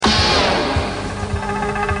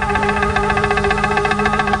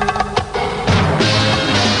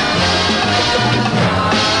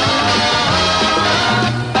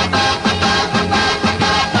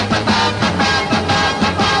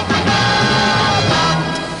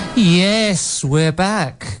Yes, we're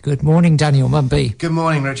back. Good morning, Daniel Mumby. Good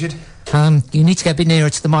morning, Richard. You need to get a bit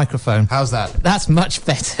nearer to the microphone. How's that? That's much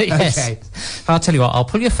better, yes. Okay. I'll tell you what, I'll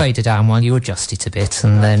pull your fader down while you adjust it a bit,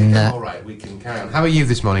 and then... all right, we can carry on. How are you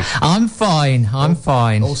this morning? I'm fine, I'm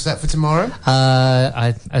fine. All set for tomorrow?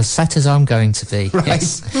 As set as I'm going to be, right.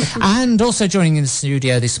 Yes. And also joining in the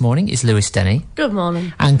studio this morning is Lewis Denny. Good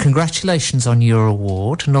morning. And congratulations on your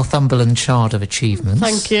award, Northumberland Child of Achievements.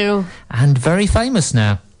 Thank you. And very famous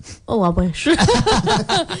now. Oh, I wish.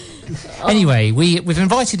 Anyway, we've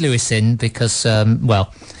invited Lewis in because,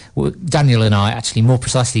 Daniel and I, actually more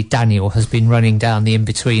precisely Daniel, has been running down the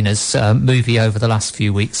Inbetweeners movie over the last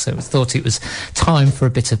few weeks, so we thought it was time for a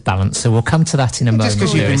bit of balance, so we'll come to that in a moment. Just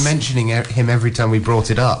because you've been mentioning him every time we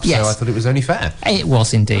brought it up, yes. So I thought it was only fair. It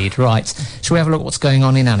was indeed, right. Shall we have a look at what's going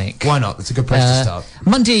on in Alnwick? Why not? It's a good place to start.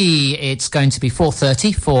 Monday, it's going to be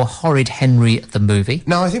 4:30 for Horrid Henry the movie.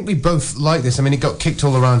 Now, I think we both like this. I mean, it got kicked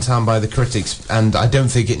all around town by the critics, and I don't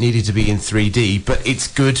think it needed to be in 3D, but it's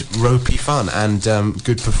good, ropey fun, and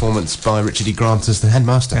good performance by Richard E. Grant as the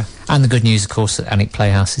headmaster. Yeah. And the good news, of course, at Alnwick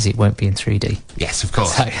Playhouse is it won't be in 3D. Yes, of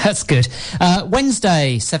course. So, that's good.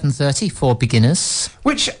 Wednesday, 7:30 for beginners.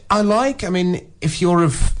 Which I like. I mean, if you're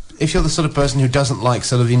the sort of person who doesn't like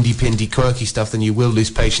sort of indie-pindy, quirky stuff, then you will lose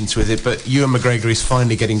patience with it. But Ewan McGregor is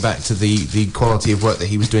finally getting back to the quality of work that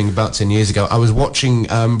he was doing about 10 years ago. I was watching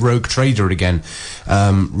Rogue Trader again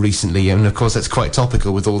recently, and of course that's quite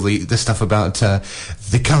topical with all the stuff about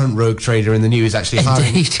the current Rogue Trader in the news actually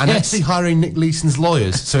hiring Nick Leeson's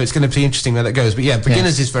lawyers. So it's going to be interesting where that goes. But yeah,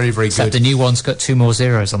 Beginners is very, very Except good. The new one's got 2 more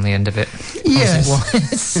zeros on the end of it. Yes.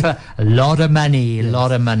 It's a lot of money, a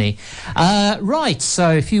lot of money. Right,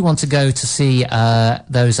 so if you want to go to see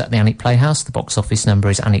those at the Alnwick Playhouse, the box office number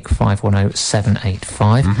is Alnwick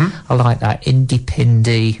 510785. I like that.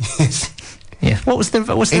 Indie-pindy. Yeah. What was the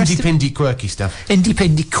indie-pindy quirky stuff.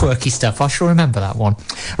 Indie-pindy quirky stuff. I shall remember that one.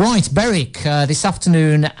 Right, Berwick, this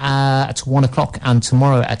afternoon at 1 o'clock and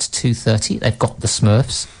tomorrow at 2:30. They've got the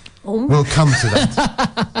Smurfs. Oh. We'll come to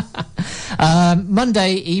that.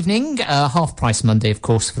 Monday evening, half-price Monday, of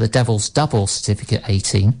course, for the Devil's Double Certificate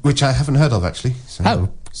 18. Which I haven't heard of, actually. So, oh,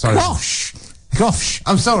 sorry. Gosh.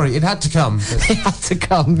 I'm sorry, it had to come. It had to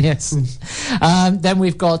come, yes. Then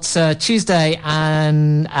we've got Tuesday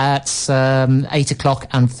and at 8 o'clock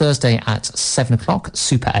and Thursday at 7 o'clock,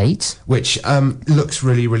 Super 8. Which looks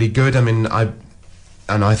really, really good. I mean, I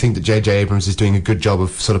think that J.J. Abrams is doing a good job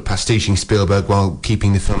of sort of pastiching Spielberg while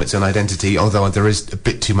keeping the film its own identity, although there is a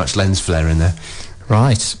bit too much lens flare in there.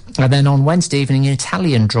 Right. And then on Wednesday evening, an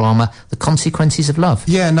Italian drama, The Consequences of Love.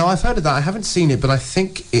 Yeah, no, I've heard of that. I haven't seen it, but I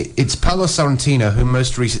think it's Paolo Sorrentino who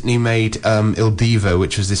most recently made Il Divo,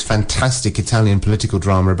 which was this fantastic Italian political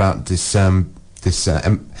drama about this Italian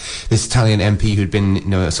MP who'd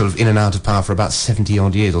been, sort of in and out of power for about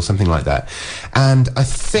 70-odd years or something like that. And I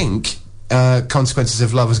think Consequences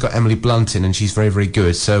of Love has got Emily Blunt in, and she's very, very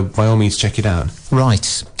good, so by all means check it out.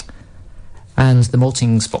 Right. And the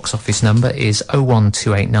Maltings box office number is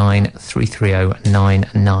 01289 330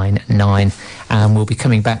 999, and we'll be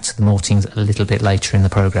coming back to the Maltings a little bit later in the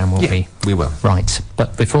programme, won't we? We will. Right,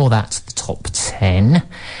 but before that, the top 10.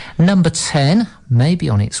 Number 10 may be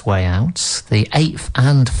on its way out, the 8th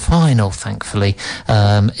and final, thankfully,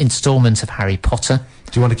 instalment of Harry Potter.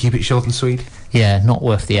 Do you want to keep it short and sweet? Yeah, not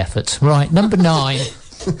worth the effort. Right, number 9.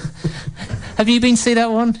 Have you been to see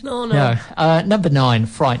that one? No. Number 9,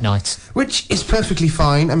 Fright Night. Which is perfectly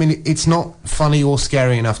fine. I mean, it's not funny or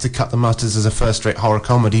scary enough to cut the mustard as a first-rate horror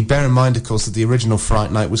comedy. Bear in mind, of course, that the original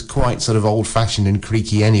Fright Night was quite sort of old-fashioned and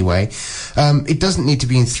creaky anyway. It doesn't need to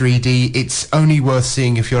be in 3D. It's only worth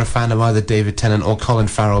seeing if you're a fan of either David Tennant or Colin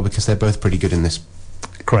Farrell, because they're both pretty good in this.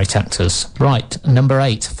 Great actors. Right, number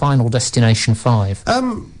 8, Final Destination 5.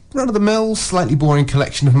 Run-of-the-mill, slightly boring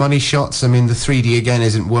collection of money shots. I mean, the 3D, again,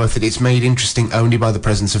 isn't worth it. It's made interesting only by the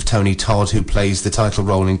presence of Tony Todd, who plays the title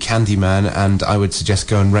role in Candyman, and I would suggest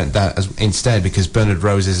go and rent that instead, because Bernard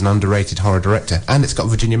Rose is an underrated horror director. And it's got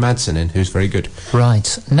Virginia Madsen in, who's very good.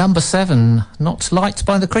 Right. Number 7, not liked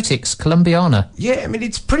by the critics, Columbiana. Yeah, I mean,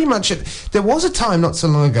 it's pretty much... There was a time not so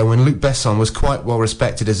long ago when Luc Besson was quite well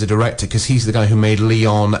respected as a director, because he's the guy who made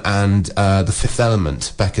Leon and The Fifth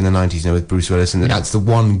Element back in the 90s, with Bruce Willis, and that's the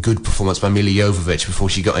one good performance by Mila Jovovich before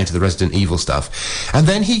she got into the Resident Evil stuff. And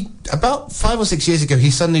then about 5 or 6 years ago, he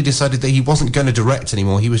suddenly decided that he wasn't going to direct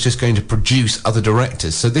anymore. He was just going to produce other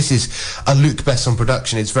directors. So this is a Luc Besson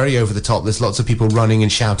production. It's very over the top. There's lots of people running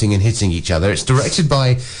and shouting and hitting each other. It's directed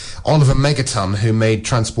by Oliver Megaton, who made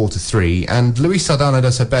Transporter 3, and Louise Saldana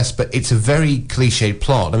does her best, but it's a very cliched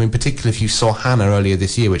plot. I mean, particularly if you saw Hannah earlier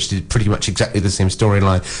this year, which did pretty much exactly the same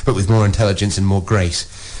storyline, but with more intelligence and more grace.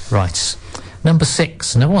 Right. Number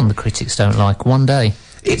 6, another one the critics don't like, One Day.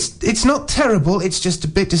 It's not terrible, it's just a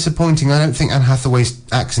bit disappointing. I don't think Anne Hathaway's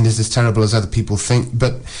accent is as terrible as other people think,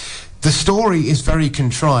 but the story is very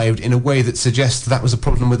contrived in a way that suggests that was a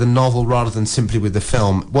problem with the novel rather than simply with the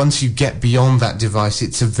film. Once you get beyond that device,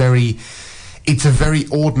 it's a very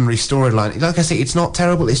ordinary storyline. Like I say, it's not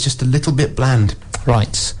terrible, it's just a little bit bland.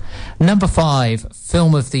 Right. Number 5,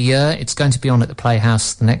 film of the year. It's going to be on at the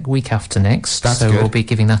Playhouse the week after next. That's so good. We'll be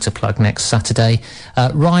giving that a plug next Saturday.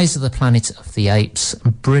 Rise of the Planet of the Apes.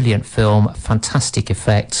 Brilliant film, fantastic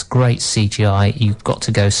effects, great CGI. You've got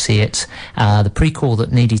to go see it. The prequel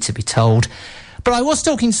that needed to be told. But I was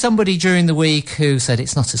talking to somebody during the week who said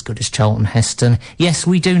it's not as good as Charlton Heston. Yes,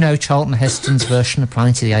 we do know Charlton Heston's version of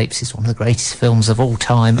Planet of the Apes is one of the greatest films of all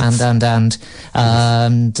time, and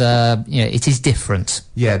it is different.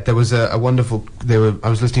 Yeah, there was a wonderful. I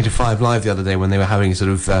was listening to 5 Live the other day when they were having sort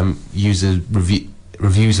of user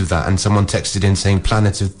reviews of that, and someone texted in saying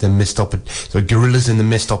 "Planet of the Missed Gorillas in the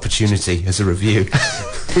Missed Opportunity" as a review,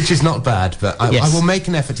 which is not bad. But I will make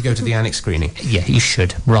an effort to go to the Annex screening. Yeah, you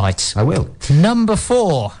should. Right, I will. Number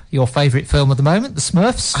 4, your favourite film at the moment, The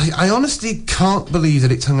Smurfs. I honestly can't believe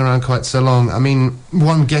that it's hung around quite so long. I mean,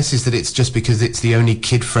 one guess is that it's just because it's the only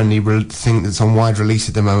kid-friendly thing that's on wide release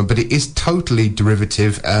at the moment, but it is totally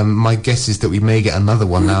derivative. My guess is that we may get another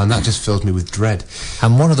one now, and that just fills me with dread.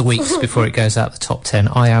 And one of the weeks before it goes out the top 10,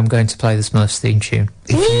 I am going to play the Smurfs theme tune.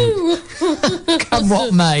 Come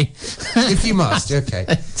what may. If you must, okay.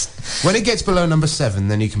 When it gets below number 7,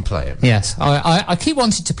 then you can play it. Yes, I keep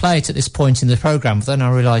wanting to play it at this point in the programme, but then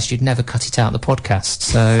I realised you'd never cut it out of the podcast,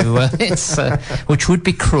 so it's which would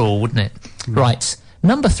be cruel, wouldn't it? Right.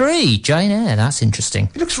 Number 3, Jane Eyre. That's interesting.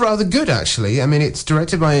 It looks rather good, actually. I mean, it's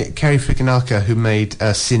directed by Kerry Fukunaga, who made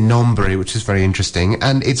Sin Nombre, which is very interesting,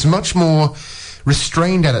 and it's much more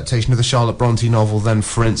restrained adaptation of the Charlotte Bronte novel than,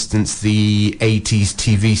 for instance, the 80s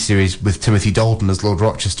TV series with Timothy Dalton as Lord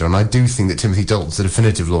Rochester, and I do think that Timothy Dalton's the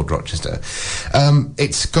definitive Lord Rochester.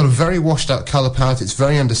 It's got a very washed-out colour palette, it's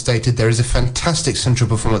very understated. There is a fantastic central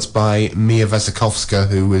performance by Mia Wasikowska,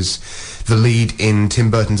 who was the lead in Tim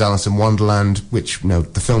Burton's Alice in Wonderland, which,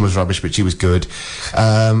 the film was rubbish, but she was good.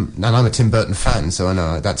 And I'm a Tim Burton fan, so I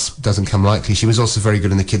know that doesn't come lightly. She was also very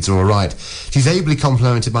good in The Kids Are All Right. She's ably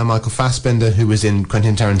complemented by Michael Fassbender, who was in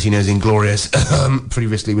Quentin Tarantino's Inglourious,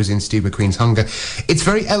 previously was in Steve McQueen's Hunger. It's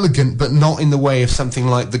very elegant, but not in the way of something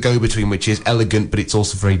like The Go-Between, which is elegant, but it's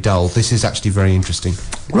also very dull. This is actually very interesting.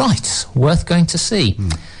 Right, worth going to see.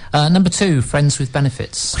 Number 2, Friends with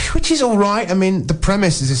Benefits. Which is all right. I mean, the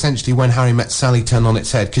premise is essentially When Harry Met Sally turned on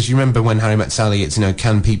its head, because you remember When Harry Met Sally, it's,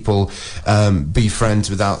 can people be friends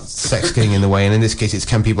without sex getting in the way, and in this case it's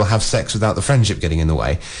can people have sex without the friendship getting in the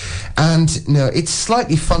way. And, it's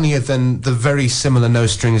slightly funnier than the very similar No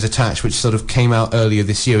Strings Attached, which sort of came out earlier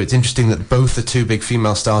this year. It's interesting that both the 2 big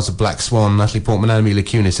female stars of Black Swan, Natalie Portman and Mila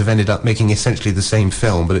Kunis, have ended up making essentially the same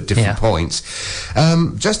film, but at different points.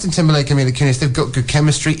 Justin Timberlake and Mila Kunis, they've got good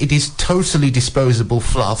chemistry. It is totally disposable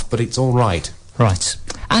fluff, but it's all right. Right.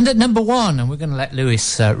 And at number 1, and we're going to let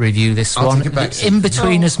Lewis review this I'll one, take it back. the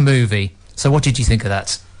Inbetweeners Movie. So what did you think of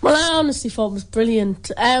that? Well, I honestly thought it was brilliant.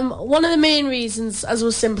 One of the main reasons, as I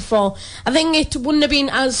was saying before, I think it wouldn't have been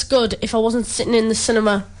as good if I wasn't sitting in the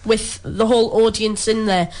cinema with the whole audience in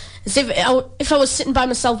there. As if I was sitting by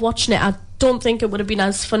myself watching it, I don't think it would have been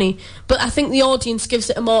as funny. But I think the audience gives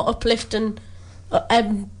it a more uplifting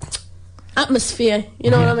atmosphere, you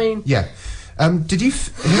know what I mean? Yeah. Did you...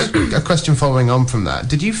 here's a question following on from that.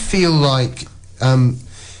 Did you feel like...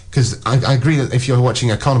 because I agree that if you're watching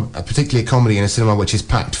particularly a comedy in a cinema which is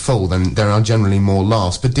packed full, then there are generally more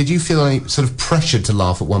laughs. But did you feel any sort of pressure to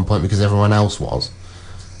laugh at one point because everyone else was?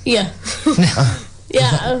 Yeah.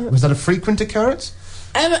 Yeah. Was that a frequent occurrence?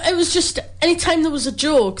 It was just any time there was a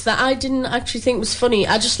joke that I didn't actually think was funny,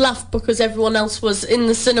 I just laughed because everyone else was in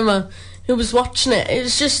the cinema who was watching it. It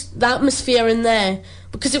was just the atmosphere in there,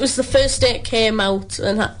 because it was the first day it came out,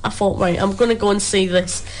 and I thought, right, I'm going to go and see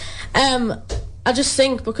this. I just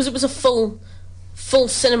think because it was a full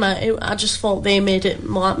cinema, I just thought they made it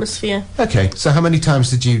more atmosphere. Okay, so how many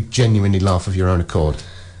times did you genuinely laugh of your own accord?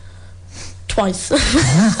 Twice.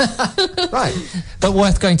 Right. But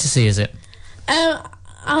worth going to see, is it?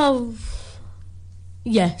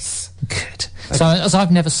 Yes. Good. So, as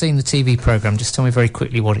I've never seen the TV programme, just tell me very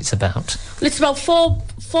quickly what it's about. Well, it's about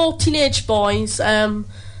four teenage boys. I'm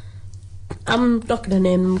not going to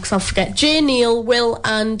name them because I'll forget. Jay, Neil, Will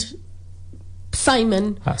and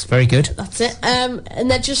Simon. That's very good. That's it. And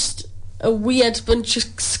they're just a weird bunch of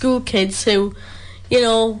school kids who,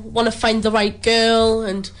 want to find the right girl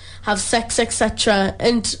and have sex, etc.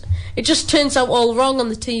 And it just turns out all wrong on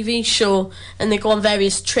the TV show, and they go on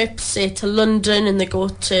various trips, say to London, and they go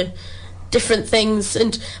to different things.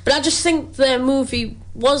 But I just think the movie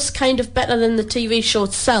was kind of better than the TV show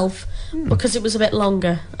itself because it was a bit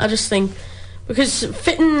longer. I just think, because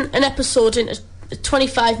fitting an episode into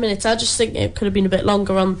 25 minutes, I just think it could have been a bit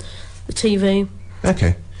longer on the TV.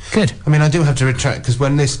 Okay. Good. I mean, I do have to retract, because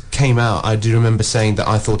when this came out, I do remember saying that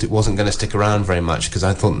I thought it wasn't going to stick around very much, because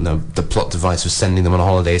I thought the plot device was sending them on a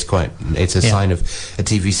holiday. It's a sign of a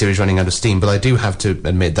TV series running out of steam. But I do have to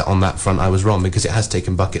admit that on that front I was wrong, because it has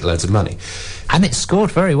taken bucket loads of money. And it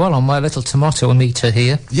scored very well on my little tomato meter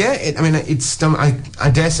here. Yeah, I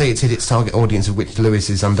dare say it's hit its target audience, of which Lewis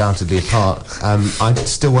is undoubtedly a part. I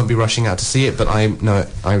still won't be rushing out to see it, but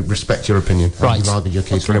I respect your opinion. Right. You've argued your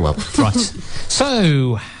case very well. Right.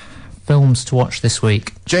 So, films to watch this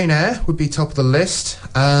week. Jane Eyre would be top of the list,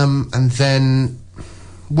 and then,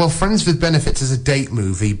 well, Friends with Benefits is a date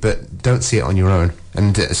movie, but don't see it on your own.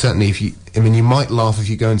 And certainly, you might laugh if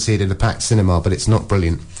you go and see it in a packed cinema, but it's not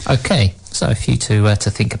brilliant. Okay, so a few to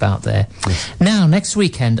think about there. Yes. Now, next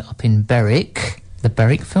weekend up in Berwick, the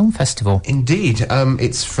Berwick Film Festival. Indeed,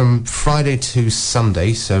 it's from Friday to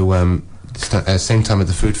Sunday, so same time at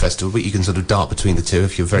the food festival, but you can sort of dart between the two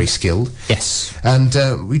if you're very skilled. Yes. And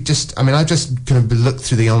I just kind of looked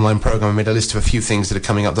through the online programme and made a list of a few things that are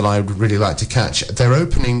coming up that I would really like to catch. They're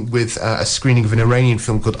opening with a screening of an Iranian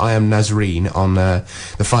film called I Am Nazreen on the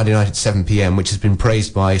Friday night at 7 p.m, which has been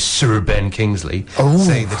praised by Sir Ben Kingsley,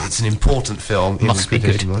 saying that it's an important film. Must be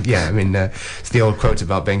good. Yeah, it's the old quote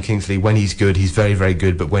about Ben Kingsley: when he's good, he's very, very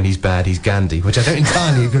good, but when he's bad, he's Gandhi, which I don't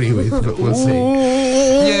entirely agree with, but we'll see.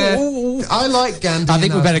 Yeah. I like Gandhi. I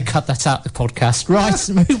think we better cut that out the podcast. Right,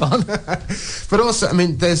 move on. But also,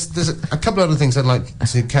 there's a couple of other things I'd like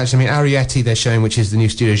to catch. Arrietty they're showing, which is the new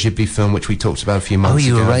Studio Ghibli film, which we talked about a few months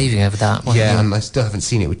ago. Oh, you were raving over that one. Yeah, and I still haven't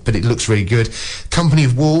seen it, but it looks really good. Company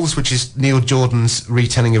of Wolves, which is Neil Jordan's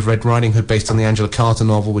retelling of Red Riding Hood based on the Angela Carter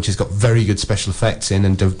novel, which has got very good special effects in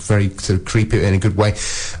and very sort of creepy in a good way.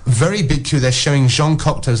 Very big coup, they're showing Jean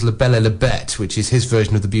Cocteau's La Belle et la Bête, which is his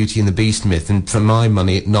version of the Beauty and the Beast myth, and for my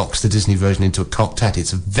money it knocks the Disney version into a cocked-hat.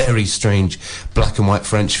 It's a very strange black and white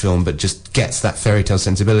French film, but just gets that fairy tale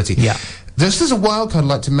sensibility. Yeah. There's a wild card I'd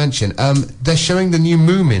like to mention. They're showing the new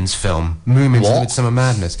Moomins film, Moomins: The Midsummer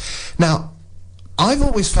Madness. Now, I've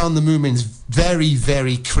always found the Moomins very,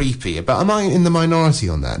 very creepy, but am I in the minority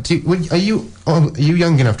on that? Are you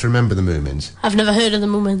young enough to remember the Moomins? I've never heard of the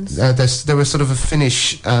Moomins. There was sort of a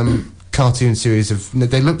Finnish cartoon series of,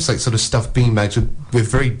 they looked like sort of stuffed beanbags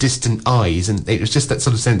with very distant eyes, and it was just that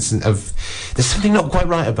sort of sense of there's something not quite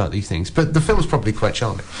right about these things, but the film's probably quite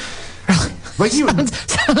charming. Well,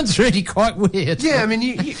 sounds really quite weird. Yeah,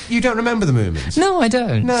 you don't remember the Moomins? No, I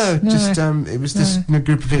don't. No. Just it was this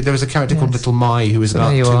group of people. There was a character called Little Mai who was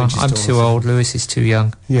about 2 inches tall. I'm too old. Lewis is too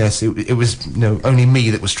young. Yes, it was only me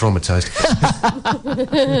that was traumatised.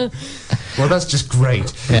 Well, that's just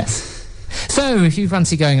great. Yes. So, if you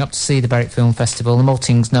fancy going up to see the Berwick Film Festival, the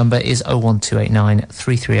Maltings number is 01289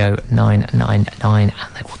 330 999,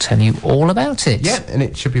 and they will tell you all about it. Yeah, and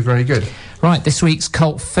it should be very good. Right, this week's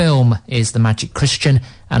cult film is The Magic Christian,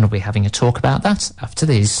 and we'll be having a talk about that after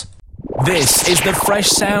these. This is the fresh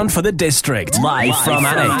sound for the district. Live from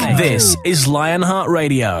Alnwick. This is Lionheart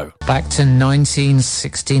Radio. Back to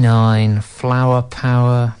 1969, Flower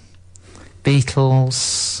Power,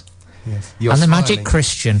 Beatles... Yes. And The Magic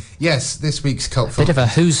Christian. Yes, this week's cult film. Bit of a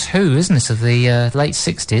who's who, isn't it, of the late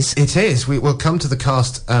 60s? It is. We'll come to the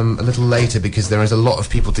cast a little later because there is a lot of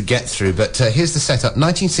people to get through. But here's the setup.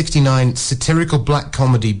 1969 satirical black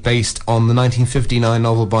comedy based on the 1959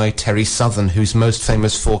 novel by Terry Southern, who's most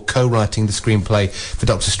famous for co-writing the screenplay for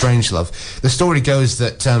Dr. Strangelove. The story goes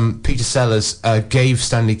that Peter Sellers gave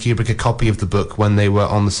Stanley Kubrick a copy of the book when they were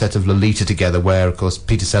on the set of Lolita together, where, of course,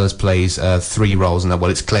 Peter Sellers plays 3 roles in that. Well,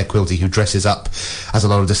 it's Claire Quilty who dresses up as a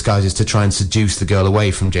lot of disguises to try and seduce the girl away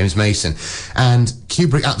from James Mason. And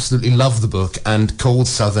Kubrick absolutely loved the book and called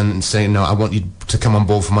Southern and saying, no, I want you to come on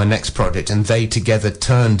board for my next project. And they together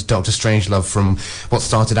turned Dr. Strangelove from what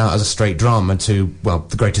started out as a straight drama to, well,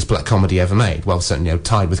 the greatest black comedy ever made. Well, certainly,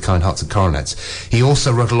 tied with Kind Hearts and Coronets. He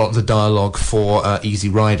also wrote a lot of the dialogue for Easy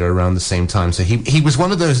Rider around the same time. So he was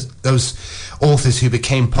one of those authors who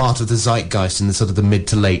became part of the zeitgeist in the sort of the mid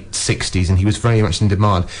to late 60s, and he was very much in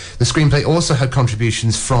demand. The screenplay also had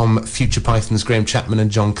contributions from Future Python's Graham Chapman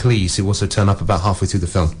and John Cleese, who also turn up about halfway through the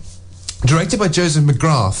film. Directed by Joseph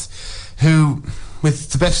McGrath, who,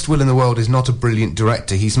 with the best will in the world, is not a brilliant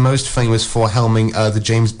director. He's most famous for helming the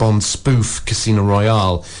James Bond spoof Casino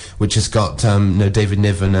Royale, which has got David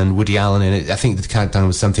Niven and Woody Allen in it. I think the countdown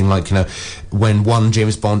was something like, when one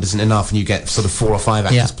James Bond isn't enough and you get sort of 4 or 5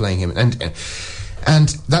 actors playing him. And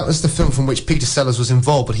that was the film from which Peter Sellers was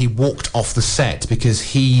involved, but he walked off the set because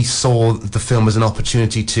he saw the film as an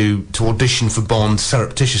opportunity to audition for Bond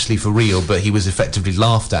surreptitiously for real, but he was effectively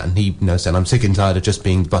laughed at, and he said, "I'm sick and tired of just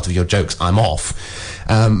being the butt of your jokes, I'm off."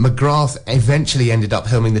 McGrath eventually ended up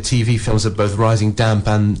helming the TV films of both Rising Damp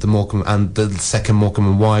and the second Morecambe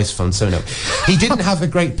and Wise film, so no. He didn't have a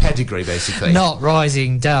great pedigree, basically. Not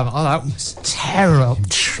Rising Damp. Oh, that was terrible.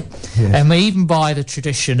 Yeah. And even by the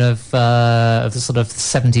tradition of the sort of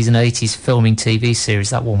 70s and 80s filming TV series,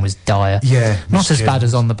 that one was dire. Yeah. Not as bad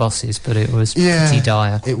as On the Buses, but it was pretty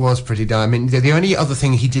dire. It was pretty dire. I mean, the only other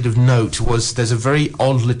thing he did of note was there's a very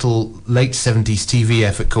odd little late 70s TV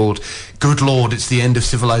effort called Good Lord, It's the End of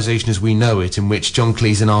Civilization as We Know It, in which John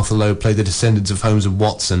Cleese and Arthur Lowe play the descendants of Holmes and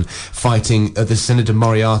Watson fighting the Senator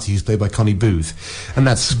Moriarty, who's played by Connie Booth. And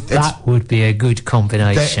that would be a good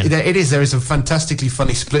combination. It is. There is a fantastically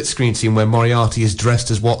funny split-screen scene where Moriarty is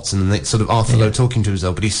dressed as Watson and it's sort of Arthur Lowe talking to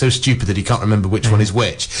himself, but he's so stupid that he can't remember which one is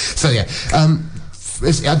which. So yeah,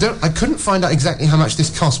 I couldn't find out exactly how much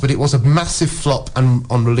this cost, but it was a massive flop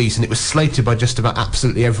on release, and it was slated by just about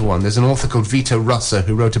absolutely everyone. There's an author called Vito Russa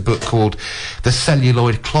who wrote a book called The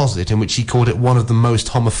Celluloid Closet, in which he called it one of the most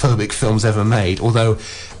homophobic films ever made, although,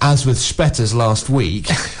 as with Spetter's last week,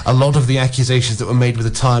 a lot of the accusations that were made at the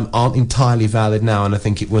time aren't entirely valid now, and I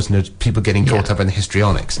think it was people getting caught up in the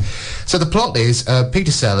histrionics. So the plot is,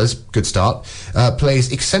 Peter Sellers, good start,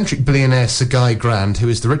 plays eccentric billionaire Sir Guy Grand, who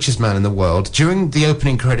is the richest man in the world. During the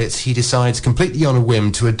opening credits, he decides completely on a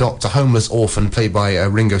whim to adopt a homeless orphan played by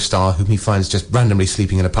Ringo Starr, whom he finds just randomly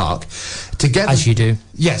sleeping in a park. Together, as you do.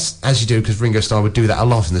 Yes, as you do, because Ringo Starr would do that a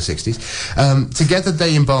lot in the 60s. Together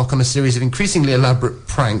they embark on a series of increasingly elaborate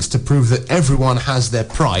pranks to prove that everyone has their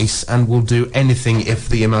price and will do anything if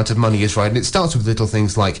the amount of money is right. And it starts with little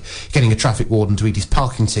things like getting a traffic warden to eat his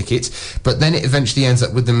parking ticket, but then it eventually ends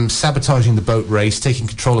up with them sabotaging the boat race, taking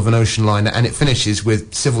control of an ocean liner, and it finishes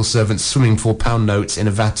with civil servants swimming for pound notes in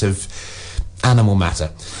a vat of animal matter,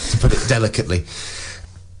 to put it delicately.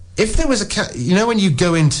 If there was when you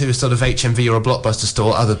go into a sort of HMV or a Blockbuster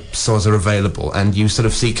store, other stores are available, and you sort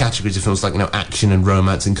of see categories of films like, action and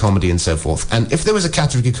romance and comedy and so forth. And if there was a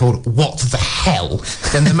category called What the Hell,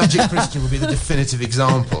 then The Magic Christian would be the definitive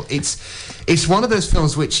example. It's one of those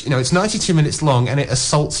films which, it's 92 minutes long, and it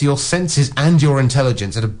assaults your senses and your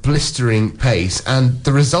intelligence at a blistering pace, and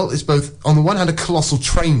the result is both, on the one hand, a colossal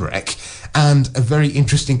train wreck, and a very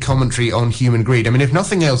interesting commentary on human greed. I mean, if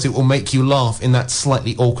nothing else, it will make you laugh in that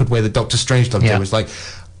slightly awkward way that Dr. Strangelove did. It was like,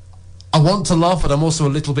 I want to laugh, but I'm also a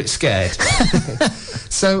little bit scared.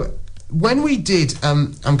 So, when we did,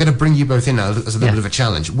 I'm going to bring you both in now as a little bit of a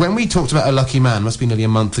challenge. When we talked about A Lucky Man, must be nearly a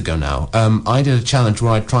month ago now, I did a challenge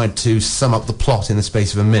where I tried to sum up the plot in the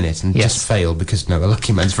space of a minute and just failed because, A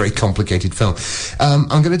Lucky Man's a very complicated film. I'm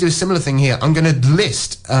going to do a similar thing here. I'm going to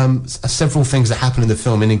list several things that happen in the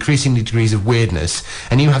film in increasing degrees of weirdness,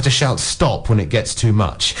 and you have to shout stop when it gets too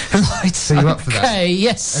much. Right. So you up for that? Okay,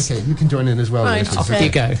 yes. Okay, you can join in as well. Right, off you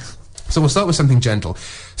go. So we'll start with something gentle.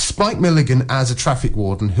 Spike Milligan as a traffic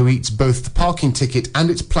warden who eats both the parking ticket and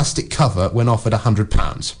its plastic cover when offered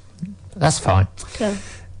 £100. That's fine. Okay.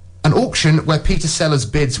 An auction where Peter Sellers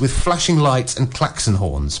bids with flashing lights and klaxon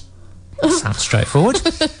horns. Sounds straightforward.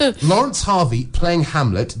 Lawrence Harvey playing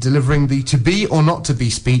Hamlet, delivering the to be or not to be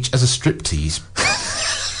speech as a striptease.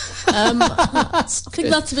 I think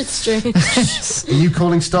that's a bit strange. Are you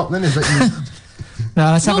calling stop then? Is that you?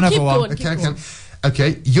 No, let's have another keep Okay, one. going. okay.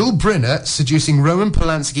 Okay, Yul Brynner seducing Roman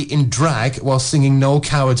Polanski in drag while singing Noel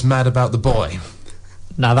Coward's Mad About the Boy.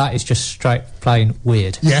 Now that is just straight plain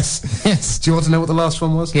weird. Yes. Yes. Do you want to know what the last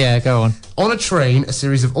one was? Yeah, go on. On a train, a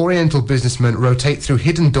series of Oriental businessmen rotate through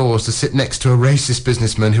hidden doors to sit next to a racist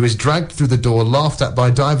businessman who is dragged through the door, laughed at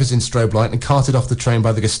by divers in strobe light, and carted off the train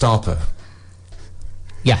by the Gestapo.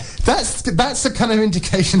 Yeah. That's the kind of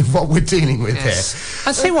indication of what we're dealing with here.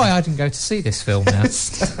 I see why I didn't go to see this film now.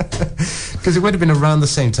 Because it would have been around the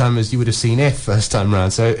same time as you would have seen If first time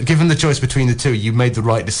round. So given the choice between the two, you made the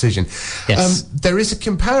right decision. Yes. There is a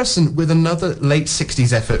comparison with another late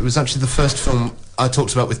 60s effort. It was actually the first film I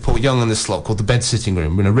talked about with Paul Young on this slot called The Bed Sitting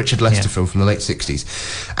Room, a Richard Lester film from the late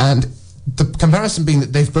 60s. And the comparison being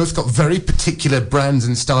that they've both got very particular brands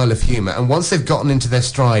and style of humour, and once they've gotten into their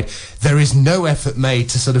stride, there is no effort made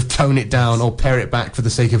to sort of tone it down or pare it back for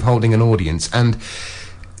the sake of holding an audience. And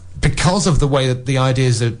because of the way that the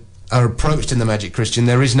ideas are are approached in The Magic Christian,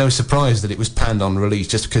 there is no surprise that it was panned on release,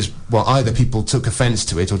 just because, well, either people took offence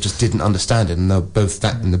to it or just didn't understand it, and both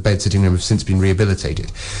that and the bed sitting room have since been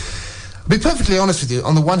rehabilitated. I'll be perfectly honest with you,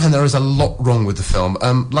 on the one hand there is a lot wrong with the film.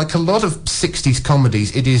 Like a lot of 60s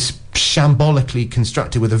comedies, it is shambolically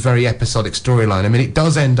constructed with a very episodic storyline. I mean, it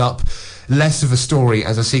does end up less of a story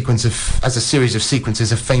as a series of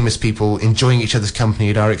sequences of famous people enjoying each other's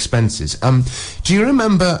company at our expenses. Do you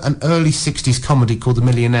remember an early 60s comedy called The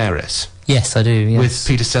Millionaires? Yes, I do, yes. With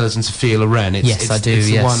Peter Sellers and Sophia Loren. Yes, I do, it's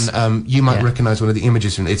yes. the one, you might recognise one of the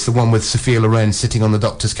images from it. It's the one with Sophia Loren sitting on the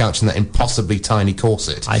doctor's couch in that impossibly tiny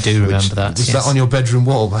corset. I do remember that, Was yes. that on your bedroom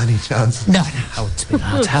wall by any chance? No, I wouldn't be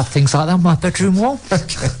allowed to have things like that on my bedroom wall.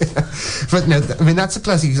 Okay. But no, I mean, that's a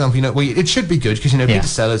classic example, you know, where it should be good, because, you know, Peter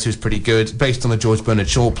Sellers, who's pretty good, based on the George Bernard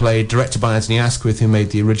Shaw play, directed by Anthony Asquith, who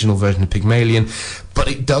made the original version of Pygmalion. But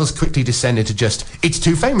it does quickly descend into just, it's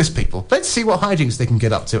two famous people. Let's see what hijinks they can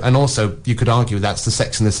get up to. And also, you could argue that's the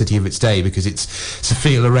Sex and the City of its day, because it's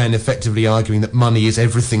Sophia Loren effectively arguing that money is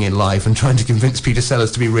everything in life and trying to convince Peter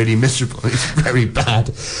Sellers to be really miserable. It's very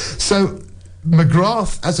bad. So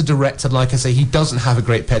McGrath, as a director, like I say, he doesn't have a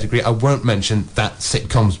great pedigree. I won't mention that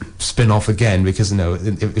sitcom spin-off again, because, you know,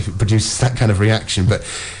 if it produces that kind of reaction. But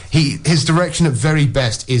his direction at very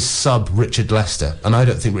best is sub-Richard Lester, and I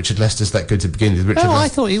don't think Richard Lester's that good to begin with. I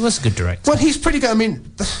thought he was a good director. Well, he's pretty good. I mean,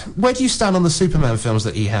 where do you stand on the Superman films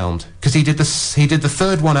that he helmed? Because he did the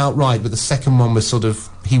third one outright, but the second one was sort of,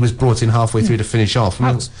 he was brought in halfway through to finish off.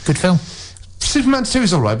 That was a good film. Superman 2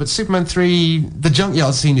 is alright, but Superman 3, the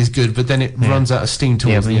junkyard scene is good, but then it runs out of steam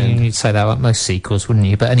towards the end. You'd say that about most sequels, wouldn't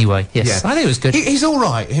you? But anyway, yes, I think it was good. He's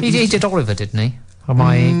alright. He did Oliver, didn't he? Am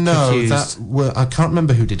I confused? I can't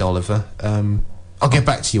remember who did Oliver. I'll get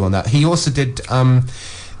back to you on that. He also did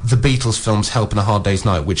the Beatles films Help and A Hard Day's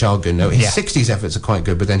Night, which are good. No, his 60s efforts are quite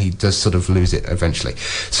good, but then he does sort of lose it eventually.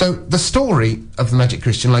 So the story of The Magic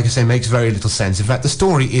Christian, like I say, makes very little sense. In fact,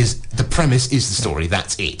 the premise is the story.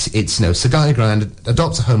 That's it. It's, you know, Sir Guy Grand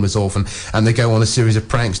adopts a homeless orphan, and they go on a series of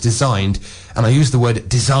pranks designed, and I use the word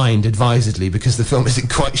designed advisedly because the film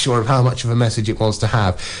isn't quite sure of how much of a message it wants to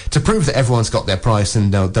have, to prove that everyone's got their price,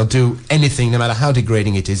 and they'll do anything, no matter how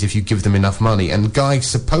degrading it is, if you give them enough money. And Guy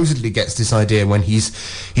supposedly gets this idea when he's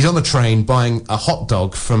on the train buying a hot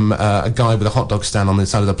dog from a guy with a hot dog stand on the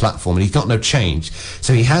side of the platform, and he's got no change.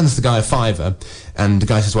 So he hands the guy a £5, and the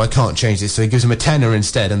guy says, well, I can't change this, so he gives him a £10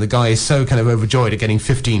 instead, and the guy is so kind of overjoyed at getting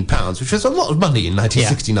 £15, which was a lot of money in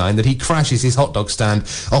 1969, that he crashes his hot dog stand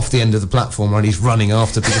off the end of the platform while he's running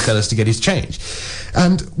after Peter Sellers to get his change.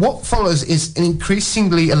 And what follows is an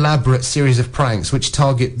increasingly elaborate series of pranks which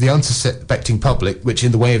target the unsuspecting public, which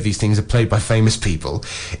in the way of these things are played by famous people,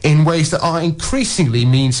 in ways that are increasingly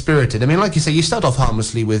mean-spirited. I mean, like you say, you start off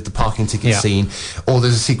harmlessly with the parking ticket scene, or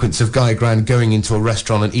there's a sequence of Guy Grand going into a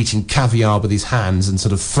restaurant and eating caviar with his hands and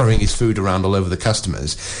sort of throwing his food around all over the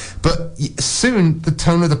customers. But soon the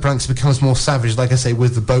tone of the pranks becomes more savage, like I say,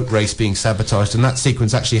 with the boat race being sabotaged, and that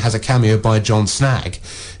sequence actually has a cameo by John Snagg,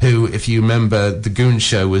 who, if you remember, the Goon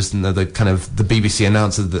Show was the kind of the BBC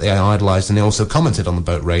announcer that they idolised, and he also commented on the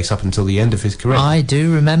boat race up until the end of his career. I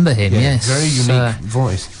do remember him, yes. Very unique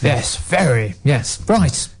voice. Yes, very, yes.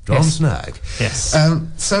 Right. John Snagg. Yes.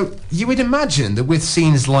 So you would imagine that with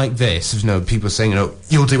scenes like this, you know, people saying, you know,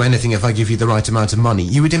 you'll do anything if I give you the right amount of money,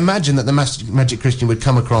 you would imagine that the Magic Christian would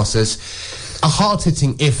come across as a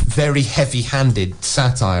hard-hitting, if very heavy-handed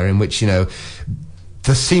satire in which, you know,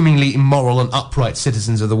 the seemingly immoral and upright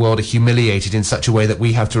citizens of the world are humiliated in such a way that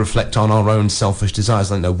we have to reflect on our own selfish desires.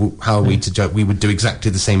 Like, no, how are we to joke? We would do exactly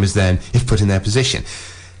the same as them if put in their position.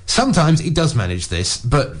 Sometimes it does manage this,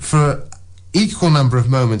 but for equal number of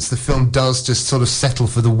moments, the film does just sort of settle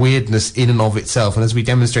for the weirdness in and of itself, and as we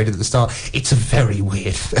demonstrated at the start, it's a very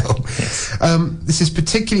weird film. Yes. This is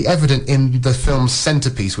particularly evident in the film's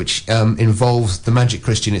centrepiece, which involves the Magic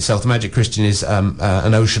Christian itself. The Magic Christian is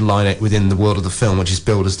an ocean liner within the world of the film, which is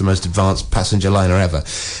billed as the most advanced passenger liner ever.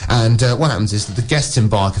 And what happens is that the guests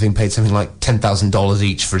embark, I think paid something like $10,000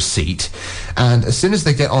 each for a seat, and as soon as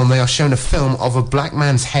they get on, they are shown a film of a black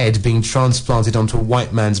man's head being transplanted onto a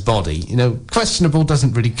white man's body. You know, questionable,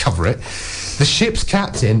 doesn't really cover it. The ship's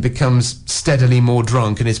captain becomes steadily more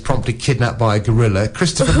drunk and is promptly kidnapped by a gorilla.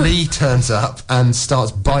 Christopher Lee turns up and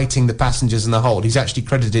starts biting the passengers in the hold. He's actually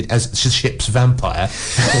credited as the ship's vampire,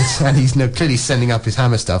 and he's clearly sending up his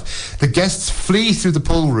hammer stuff. The guests flee through the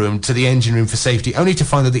pool room to the engine room for safety, only to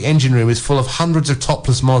find that the engine room is full of hundreds of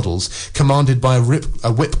topless models, commanded by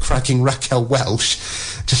a whip-cracking Raquel Welch.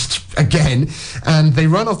 Just again, and they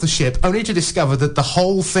run off the ship only to discover that the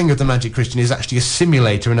whole thing of the Magic Christian is actually a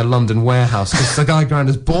simulator in a London warehouse, because the guy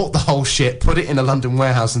Grinders bought the whole ship, put it in a London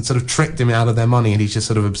warehouse and sort of tricked them out of their money, and he's just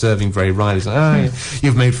sort of observing very wryly. He's like, oh, yeah,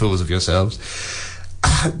 you've made fools of yourselves.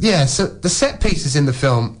 Yeah, so the set pieces in the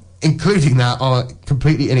film, including that, are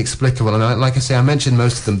completely inexplicable, and like I say, I mentioned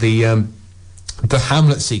most of them. The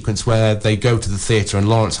Hamlet sequence where they go to the theatre and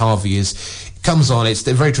Lawrence Harvey comes on. It's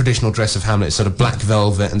the very traditional dress of Hamlet, sort of black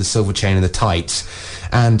velvet and the silver chain and the tights,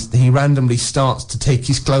 and he randomly starts to take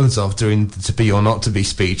his clothes off during the to be or not to be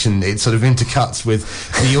speech, and it sort of intercuts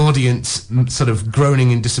with the audience sort of groaning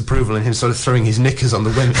in disapproval and him sort of throwing his knickers on the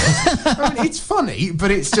women. I mean, it's funny, but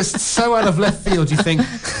it's just so out of left field. You think,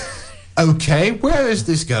 okay, where is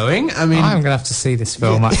this going? I mean, I'm going to have to see this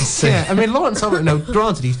film. Yeah, I mean, Lawrence Harvey, no,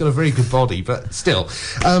 granted, he's got a very good body, but still.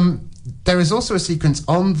 There is also a sequence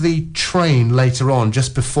on the train later on,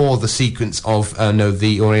 just before the sequence of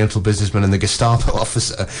the Oriental businessman and the Gestapo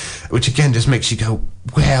officer, which again just makes you go,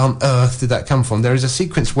 where on earth did that come from? There is a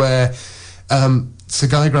sequence where Sir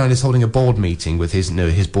Guy Grant is holding a board meeting with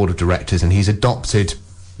his board of directors, and he's adopted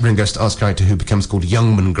Ringo Starr's character, who becomes called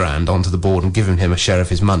Youngman Grand, onto the board and given him a share of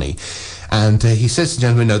his money. And he says to the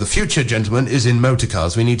gentleman, no, the future, gentlemen, is in motor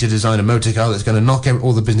cars. We need to design a motor car that's going to knock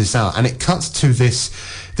all the business out. And it cuts to this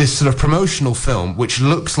sort of promotional film, which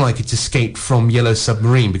looks like it's escaped from Yellow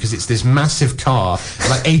Submarine, because it's this massive car,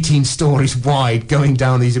 like 18 stories wide, going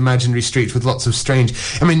down these imaginary streets with lots of strange...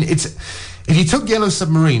 I mean, if you took Yellow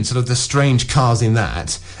Submarine, sort of the strange cars in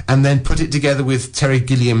that, and then put it together with Terry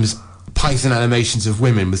Gilliam's Python animations of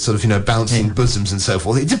women with sort of, bouncing bosoms and so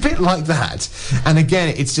forth. It's a bit like that. And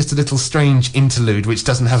again, it's just a little strange interlude which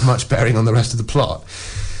doesn't have much bearing on the rest of the plot.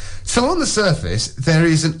 So on the surface, there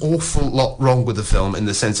is an awful lot wrong with the film, in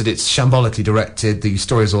the sense that it's shambolically directed, the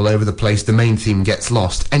story's all over the place, the main theme gets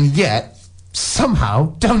lost, and yet,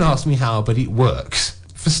 somehow, don't ask me how, but it works.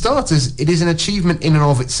 For starters, it is an achievement in and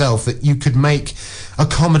of itself that you could make a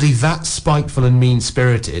comedy that spiteful and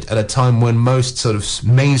mean-spirited at a time when most sort of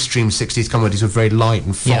mainstream 60s comedies were very light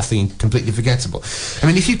and frothy and completely forgettable. I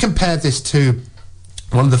mean, if you compare this to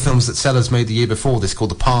one of the films that Sellers made the year before this,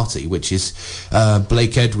 called The Party, which is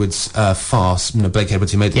Blake Edwards' farce. Blake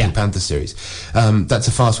Edwards, who made the Pink Panther series. That's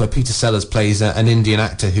a farce where Peter Sellers plays an Indian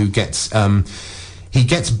actor who gets... he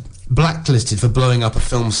gets blacklisted for blowing up a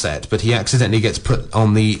film set, but he accidentally gets put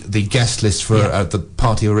on the guest list for the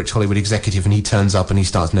party of a rich Hollywood executive, and he turns up and he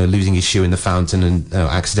starts losing his shoe in the fountain and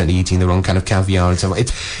accidentally eating the wrong kind of caviar and so on.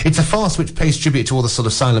 It's a farce which pays tribute to all the sort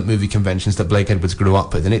of silent movie conventions that Blake Edwards grew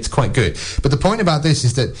up with, and it's quite good. But the point about this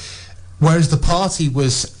is that whereas The Party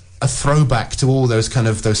was a throwback to all those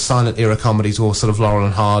silent era comedies, all sort of Laurel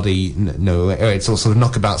and Hardy, it's all sort of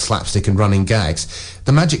knockabout slapstick and running gags.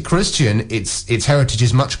 The Magic Christian, its heritage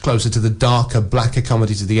is much closer to the darker, blacker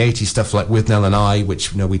comedies of the 80s, stuff like With Nell and I,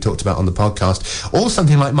 which we talked about on the podcast, or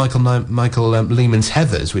something like Michael Lehman's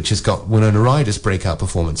Heathers, which has got Winona Ryder's breakout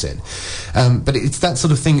performance in. But it's that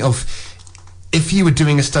sort of thing of... If you were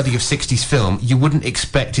doing a study of 60s film, you wouldn't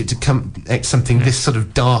expect it to come something this sort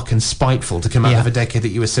of dark and spiteful to come out of a decade that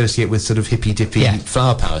you associate with sort of hippy-dippy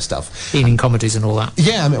flower power stuff. Ealing comedies and all that.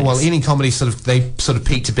 Yeah, I mean, well, Ealing comedies they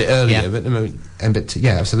peaked a bit earlier, but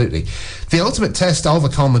absolutely. The ultimate test of a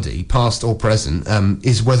comedy, past or present,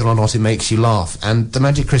 is whether or not it makes you laugh, and The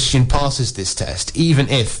Magic Christian passes this test, even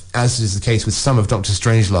if, as is the case with some of Dr.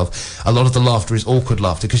 Strangelove, a lot of the laughter is awkward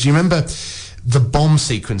laughter, because you remember the bomb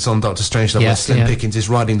sequence on Dr. Strangelove where Slim Pickens is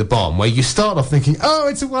riding the bomb, where you start off thinking, oh,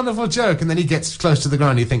 it's a wonderful joke, and then he gets close to the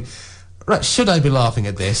ground and you think, right, should I be laughing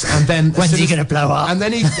at this? And then when's he going to blow up? And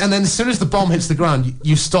then as soon as the bomb hits the ground,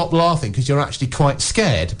 you stop laughing because you're actually quite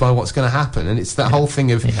scared by what's going to happen. And it's that whole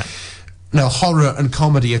thing of horror and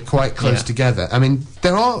comedy are quite close together. I mean,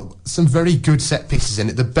 there are some very good set pieces in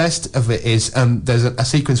it. The best of it is there's a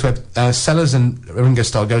sequence where Sellers and Ringo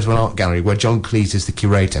Starr go to an art gallery where John Cleese is the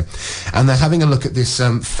curator, and they're having a look at this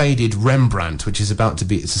faded Rembrandt, which is about to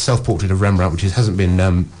be... It's a self-portrait of Rembrandt, which hasn't been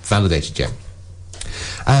validated yet.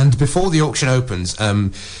 And before the auction opens,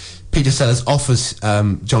 Peter Sellers offers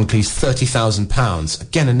John Cleese £30,000,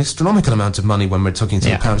 again an astronomical amount of money when we're talking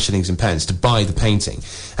pounds, shillings and pence, to buy the painting.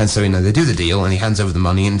 And so they do the deal, and he hands over the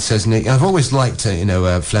money and says, I've always liked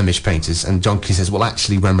Flemish painters. And John Cleese says, well,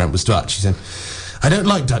 actually Rembrandt was Dutch. He said, I don't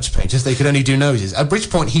like Dutch painters, they could only do noses. At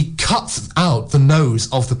which point he cuts out the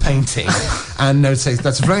nose of the painting and says,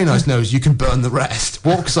 that's a very nice nose, you can burn the rest.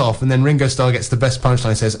 Walks off, and then Ringo Starr gets the best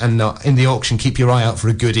punchline, says, and in the auction, keep your eye out for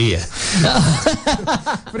a good ear.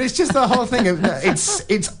 But it's just the whole thing.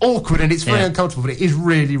 It's awkward and it's very uncomfortable, but it is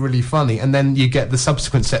really, really funny. And then you get the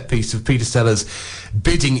subsequent set piece of Peter Sellers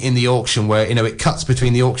bidding in the auction, where it cuts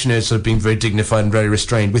between the auctioneers sort of being very dignified and very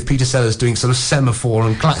restrained, with Peter Sellers doing sort of semaphore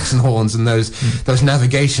and klaxon horns and those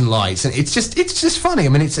navigation lights, and it's just funny. I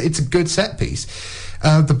mean, it's a good set piece.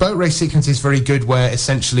 The boat race sequence is very good, where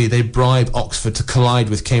essentially they bribe Oxford to collide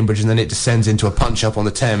with Cambridge, and then it descends into a punch-up on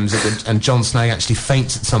the Thames, and John Snag actually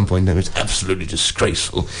faints at some point, and it's absolutely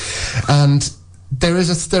disgraceful. And there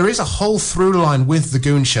is a whole through line with the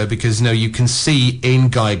Goon Show, because you can see in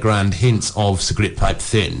Guy Grand hints of Sir Gritpipe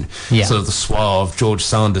Thin, sort of the suave George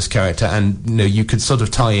Sanders character, and you could sort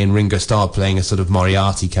of tie in Ringo Starr playing a sort of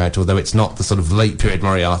Moriarty character, although it's not the sort of late period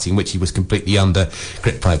Moriarty in which he was completely under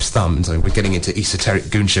Gritpipe's thumb. And so we're getting into esoteric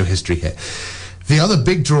Goon Show history here. The other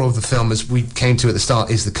big draw of the film, as we came to at the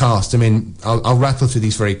start, is the cast. I mean, I'll rattle through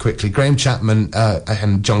these very quickly. Graham Chapman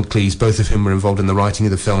and John Cleese, both of whom were involved in the writing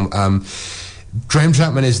of the film. Graham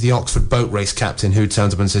Chapman is the Oxford boat race captain who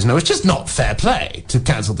turns up and says, no, it's just not fair play to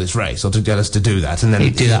cancel this race or to get us to do that. And then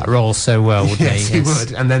he'd do that role so well, wouldn't he? Yes, he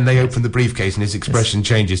would. And then they open the briefcase and his expression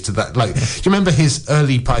changes to that. Like, do you remember his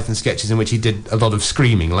early Python sketches in which he did a lot of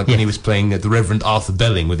screaming, like when he was playing the Reverend Arthur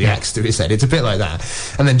Belling with the axe to his head? It's a bit like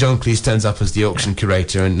that. And then John Cleese turns up as the auction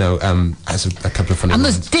curator and has a couple of funny lines.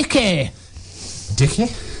 And there's Dickie!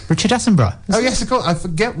 Dickie? Richard Attenborough. Oh, yes, of course. I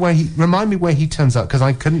forget where remind me where he turns up, because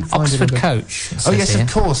I couldn't find Oxford coach. Oh, yes,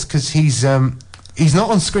 of course, because he's not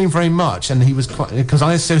on screen very much, and he was quite... Because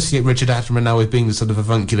I associate Richard Attenborough now with being the sort of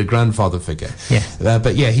avuncular grandfather figure. Yeah.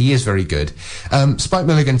 But yeah, he is very good. Spike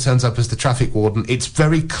Milligan turns up as the traffic warden. It's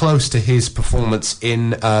very close to his performance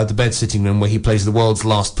in The Bed Sitting Room, where he plays the world's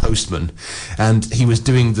last postman. And he was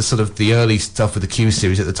doing the sort of the early stuff with the Q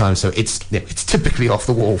series at the time, so it's typically off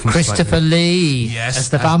the wall from Christopher Lee as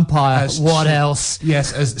the vampire. What else?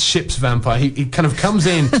 Yes, as Ship's vampire. He kind of comes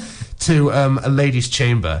in to a lady's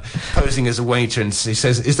chamber, posing as a waiter, and he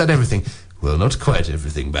says, "Is that everything?" "Well, not quite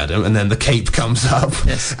everything, madam." And then the cape comes up.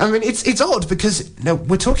 Yes. I mean, it's odd, because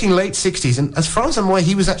we're talking late 60s, and as far as I'm aware,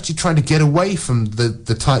 he was actually trying to get away from the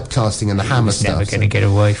typecasting and the Hammer stuff. Never going to get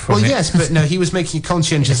away from it. Well, yes, but no, he was making a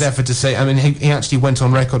conscientious effort to say... I mean, he actually went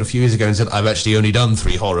on record a few years ago and said, "I've actually only done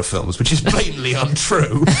 3 horror films," which is blatantly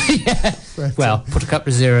untrue. Yeah. Well, put a couple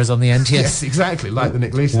of zeros on the end, yes. Yes, exactly, like the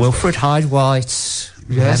Nick Leeson. Wilfred Hyde-White.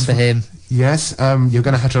 Yes. Remember him. Yes, you're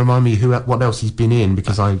going to have to remind me what else he's been in,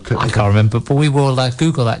 because I can't remember, but we will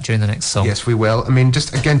Google that during the next song. Yes, we will. I mean,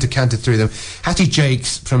 just again to canter through them, Hattie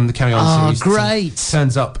Jakes from the Carry On series great.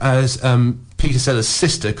 turns up as Peter Sellers'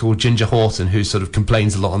 sister, called Ginger Horton, who sort of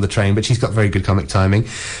complains a lot on the train, but she's got very good comic timing.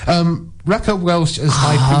 Raquel Welch as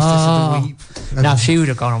High Priestess of the Weep. Now she would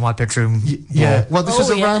have gone on my bedroom. Yeah. Well, this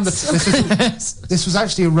was around this was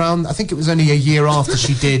actually around. I think it was only a year after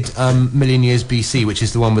she did Million Years BC, which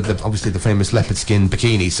is the one with obviously the famous leopard skin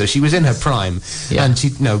bikini. So she was in her prime, and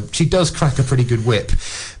she does crack a pretty good whip.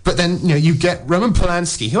 But then, you get Roman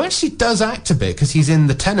Polanski, who actually does act a bit, because he's in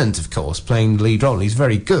The Tenant, of course, playing the lead role. He's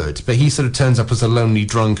very good, but he sort of turns up as a lonely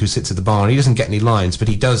drunk who sits at the bar, and he doesn't get any lines, but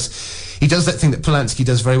he does that thing that Polanski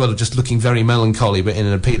does very well, of just looking very melancholy, but in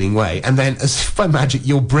an appealing way. And then, as if by magic,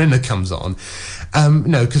 Yul Brynner comes on.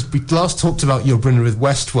 Because we last talked about Yul Brynner with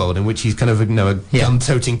Westworld, in which he's kind of a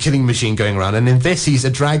gun-toting killing machine going around, and in this he's a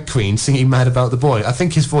drag queen singing Mad About the Boy. I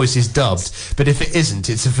think his voice is dubbed, but if it isn't,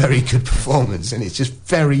 it's a very good performance, and it's just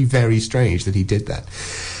very, very strange that he did that.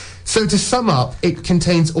 So to sum up, it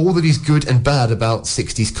contains all that is good and bad about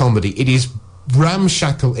 60s comedy. It is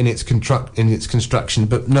ramshackle in its construction,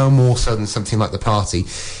 but no more so than something like The Party.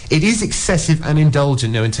 It is excessive and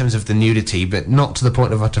indulgent, in terms of the nudity, but not to the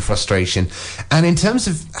point of utter frustration. And in terms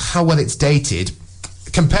of how well it's dated,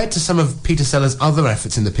 compared to some of Peter Sellers' other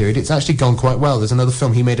efforts in the period, it's actually gone quite well. There's another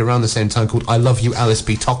film he made around the same time called I Love You, Alice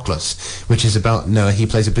B. Toklas, which is about he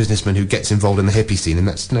plays a businessman who gets involved in the hippie scene, and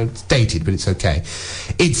that's it's dated, but it's okay.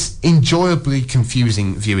 It's enjoyably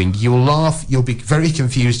confusing viewing. You'll laugh, you'll be very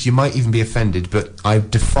confused, you might even be offended, but I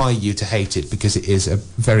defy you to hate it, because it is a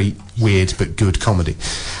very weird but good comedy.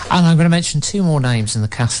 And I'm going to mention 2 more names in the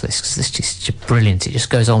cast list, because this is just brilliant. It just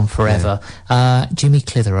goes on forever. Jimmy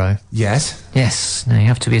Clitheroe. Yes. Yes. Now, you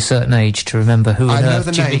have to be a certain age to remember who on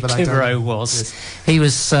earth Jimmy Clitheroe was. Yes. He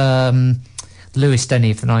was Lewis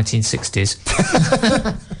Denny of the 1960s.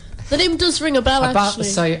 The name does ring a bell,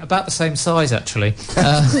 actually. About the same size, actually.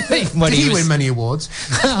 Did he win many awards?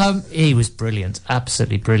 He was brilliant,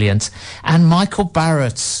 absolutely brilliant. And Michael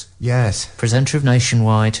Barrett, yes, presenter of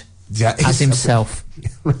Nationwide, as himself.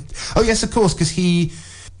 Oh yes, of course,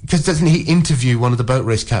 because doesn't he interview one of the boat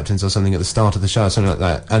race captains or something at the start of the show, something like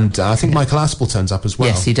that? And I think Michael Aspel turns up as well.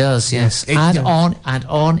 Yes, he does. Yes, and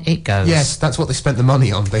on it goes. Yes, that's what they spent the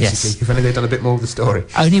money on, basically. Yes. If only they'd done a bit more of the story.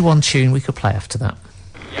 Only one tune we could play after that.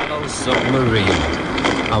 Yellow Submarine,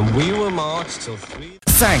 and we will march till 3.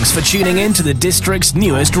 Thanks for tuning in to the district's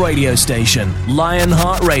newest radio station,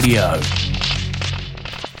 Lionheart Radio.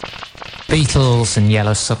 Beatles and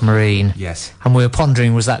Yellow Submarine. Yes. And we were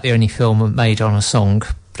pondering, was that the only film made on a song?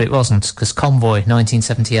 But it wasn't, because Convoy,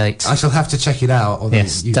 1978. I shall have to check it out.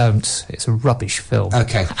 Yes, don't. It's a rubbish film.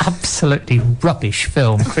 Okay. Absolutely rubbish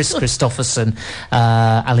film. Chris Christopherson,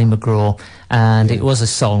 Ali McGraw, and it was a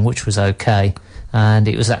song which was okay, and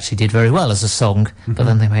it was actually did very well as a song, but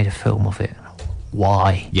then they made a film of it.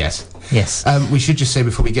 Why? Yes. Yes. We should just say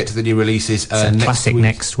before we get to the new releases,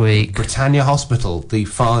 next week. Britannia Hospital, the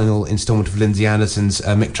final instalment of Lindsay Anderson's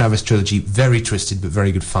Mick Travis trilogy. Very twisted, but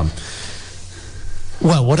very good fun.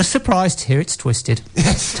 Well, what a surprise to hear it's twisted.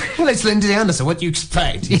 Yes. Well, it's Lindsay Anderson. What do you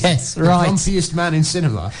expect? Yes, right. The grumpiest man in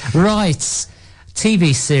cinema. Right.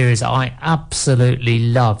 TV series I absolutely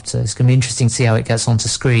loved. So it's going to be interesting to see how it gets onto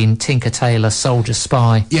screen. Tinker Tailor Soldier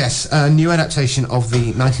Spy. Yes, a new adaptation of the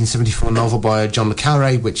 1974 novel by John le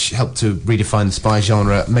Carré, which helped to redefine the spy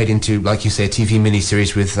genre, made into, like you say, a TV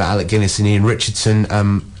miniseries with Alec Guinness and Ian Richardson.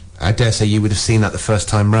 I dare say you would have seen that the first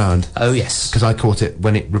time round. Oh, yes. Because I caught it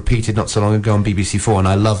when it repeated not so long ago on BBC4, and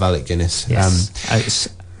I love Alec Guinness. Yes. It's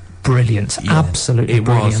brilliant. Yeah, absolutely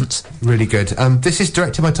brilliant. Was really good. This is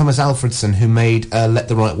directed by Thomas Alfredson, who made Let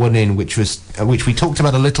the Right One In, which we talked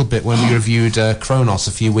about a little bit when we reviewed Kronos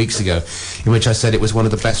a few weeks ago, in which I said it was one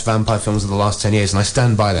of the best vampire films of the last 10 years, and I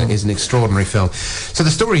stand by that. It's an extraordinary film. So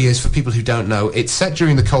the story is, for people who don't know, it's set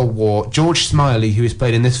during the Cold War. George Smiley, who is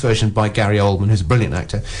played in this version by Gary Oldman, who's a brilliant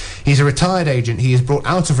actor, he's a retired agent. He is brought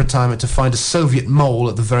out of retirement to find a Soviet mole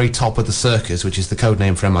at the very top of the circus, which is the code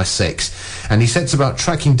name for MI6, and he sets about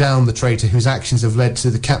tracking down the traitor whose actions have led to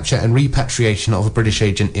the capture and repatriation of a British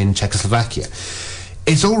agent in Czechoslovakia.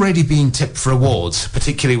 It's already been tipped for awards,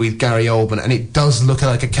 particularly with Gary Oldman, and it does look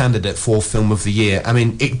like a candidate for Film of the Year. I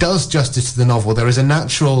mean, it does justice to the novel. There is a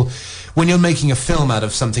natural... When you're making a film out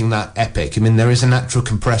of something that epic, I mean, there is a natural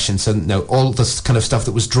compression, so all this kind of stuff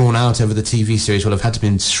that was drawn out over the TV series will have had to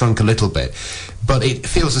be shrunk a little bit. But it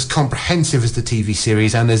feels as comprehensive as the TV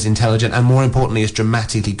series, and as intelligent, and more importantly, as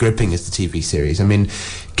dramatically gripping as the TV series. I mean,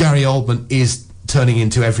 Gary Oldman is turning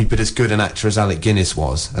into every bit as good an actor as Alec Guinness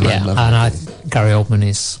was. And yeah, Gary Oldman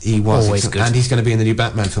is always good. And he's going to be in the new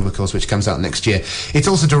Batman film, of course, which comes out next year. It's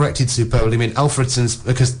also directed superbly. I mean, Alfredson's,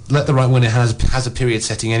 because Let the Right One In has a period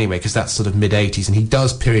setting anyway, because that's sort of mid-80s, and he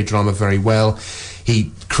does period drama very well.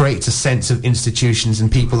 He creates a sense of institutions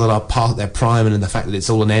and people that are part of their prime, and the fact that it's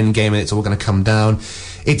all an end game and it's all going to come down.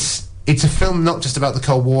 It's a film not just about the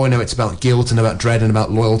Cold War. It's about guilt and about dread and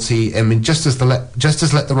about loyalty. I mean, just as Let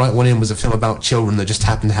the Right One In was a film about children that just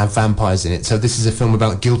happened to have vampires in it, so this is a film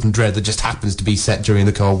about guilt and dread that just happens to be set during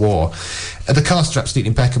the Cold War. The cast are absolutely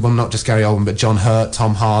impeccable, not just Gary Oldman, but John Hurt,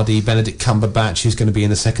 Tom Hardy, Benedict Cumberbatch, who's going to be in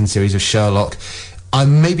the second series of Sherlock.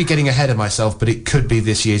 I'm maybe getting ahead of myself, but it could be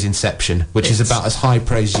this year's Inception, which is about as high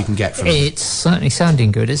praise as you can get from it. It's certainly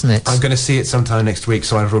sounding good, isn't it? I'm going to see it sometime next week,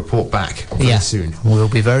 so I'll report back very soon. We'll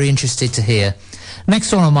be very interested to hear.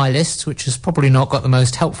 Next one on my list, which has probably not got the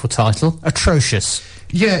most helpful title, Atrocious.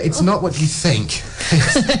 Yeah, it's not what you think.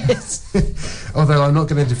 Although I'm not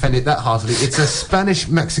going to defend it that heartily. It's a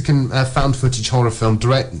Spanish-Mexican found footage horror film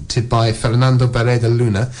directed by Fernando Bereda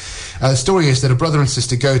Luna. The story is that a brother and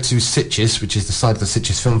sister go to Sitges, which is the site of the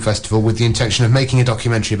Sitges Film Festival, with the intention of making a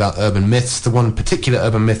documentary about urban myths. The one particular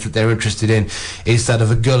urban myth that they're interested in is that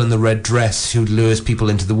of a girl in the red dress who lures people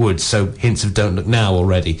into the woods, so hints of Don't Look Now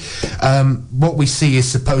already. What we see is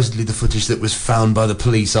supposedly the footage that was found by the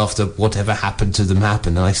police after whatever happened to them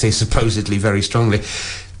happened, and I say supposedly very strongly.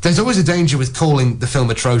 There's always a danger with calling the film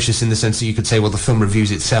atrocious in the sense that you could say, well, the film reviews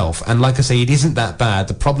itself. And like I say, it isn't that bad.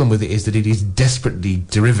 The problem with it is that it is desperately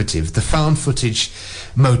derivative. The found footage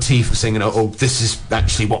motif of saying, this is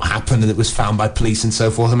actually what happened and it was found by police and so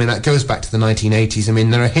forth. I mean, that goes back to the 1980s. I mean,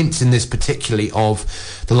 there are hints in this particularly of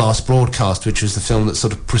The Last Broadcast, which was the film that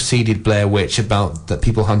sort of preceded Blair Witch, about the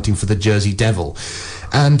people hunting for the Jersey Devil.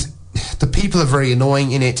 And the people are very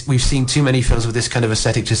annoying in it. We've seen too many films with this kind of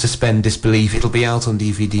aesthetic to suspend disbelief. It'll be out on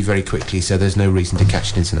DVD very quickly, so there's no reason to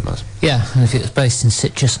catch it in cinemas. Yeah, and if it was based in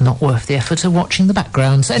Sitges, not worth the effort of watching the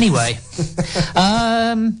backgrounds. Anyway,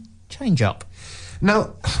 change up.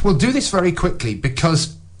 Now, we'll do this very quickly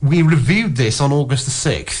because we reviewed this on August the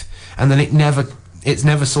 6th, and then it never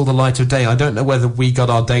saw the light of day. I don't know whether we got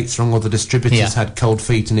our dates wrong or the distributors had cold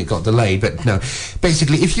feet and it got delayed, but no.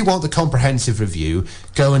 Basically, if you want the comprehensive review,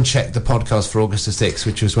 go and check the podcast for August the 6th,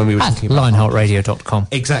 which was when we were talking about lionheartradio.com.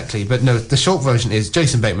 Exactly, but no, the short version is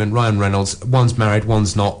Jason Bateman, Ryan Reynolds, one's married,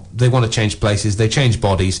 one's not. They want to change places, they change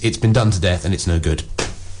bodies, it's been done to death, and it's no good.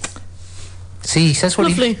 See, he says what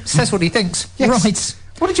he thinks. Yes. Right.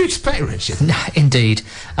 What did you expect, Richard? Indeed.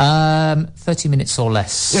 30 minutes or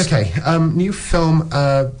less. Okay, new film,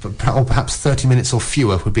 or perhaps 30 minutes or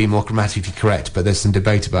fewer would be more grammatically correct, but there's some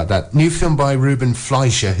debate about that. New film by Ruben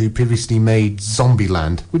Fleischer, who previously made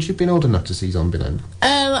Zombieland. Would you have been old enough to see Zombieland?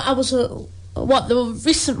 I was the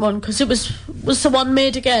recent one, because it was the one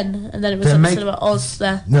made again, and then it was on Cinema Oz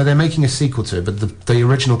there. No, they're making a sequel to it, but the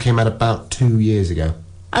original came out about 2 years ago.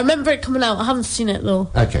 I remember it coming out. I haven't seen it, though.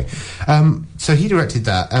 Okay. So he directed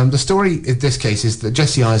that. The story in this case is that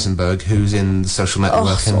Jesse Eisenberg, who's in The Social Network...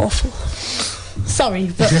 Oh, it's awful. Sorry,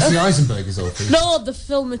 but... Jesse Eisenberg is awful. No, the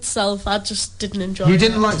film itself, I just didn't enjoy it. You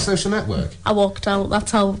didn't like Social Network? I walked out,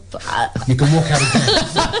 that's how... You can walk out again.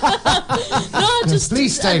 No, I just...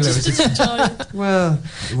 Please stay, Lewis. Didn't enjoy it. Well,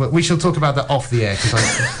 we shall talk about that off the air,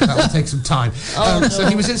 because that will take some time. No. So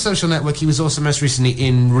he was in Social Network. He was also most recently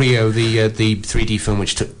in Rio, the 3D film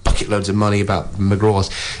which took bucket loads of money about McGraws.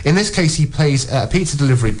 In this case, he plays a pizza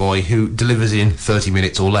delivery boy who delivers in 30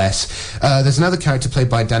 minutes or less. There's another character played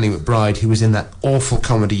by Danny McBride, who was in that awful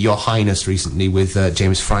comedy Your Highness recently with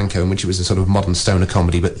James Franco, in which it was a sort of modern stoner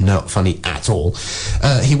comedy, but not funny at all.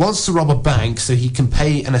 He wants to rob a bank so he can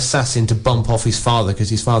pay an assassin to bump off his father, because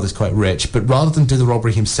his father's quite rich, but rather than do the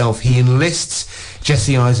robbery himself, he enlists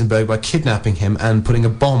Jesse Eisenberg by kidnapping him and putting a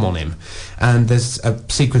bomb on him. And there's a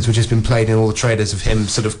sequence which has been played in all the trailers of him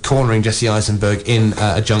sort of cornering Jesse Eisenberg in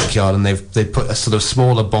a junkyard, and they've put a sort of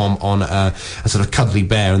smaller bomb on a sort of cuddly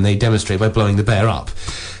bear, and they demonstrate by blowing the bear up.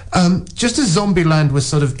 Just as Zombieland was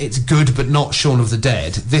sort of, it's good but not Shaun of the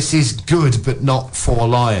Dead, this is good but not Four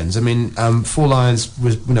Lions. I mean, Four Lions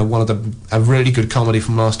was, one of a really good comedy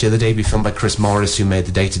from last year, the debut film by Chris Morris, who made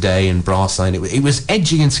The Day-to-Day and Brass Line. It was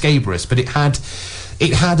edgy and scabrous, but it had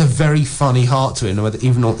a very funny heart to it,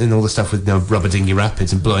 even in all the stuff with Rubber Dinghy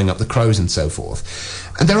Rapids and blowing up the crows and so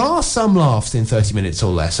forth. And there are some laughs in 30 minutes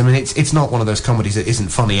or less. I mean, it's not one of those comedies that isn't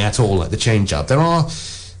funny at all, like The Change-Up.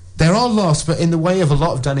 There are laughs, but in the way of a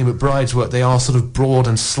lot of Danny McBride's work, they are sort of broad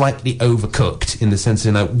and slightly overcooked, in the sense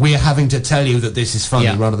that, we're having to tell you that this is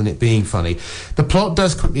funny rather than it being funny. The plot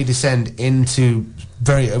does quickly descend into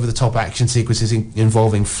very over-the-top action sequences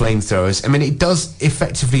involving flamethrowers. I mean, it does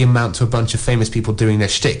effectively amount to a bunch of famous people doing their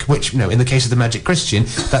shtick, which, in the case of The Magic Christian,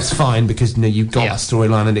 that's fine, because, you've got a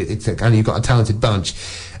storyline and and you've got a talented bunch.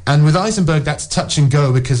 And with Eisenberg, that's touch and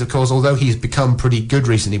go, because, of course, although he's become pretty good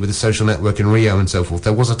recently with The Social Network and Rio and so forth,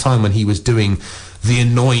 there was a time when he was doing the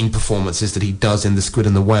annoying performances that he does in The Squid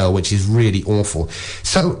and the Whale, which is really awful.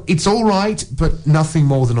 So it's all right, but nothing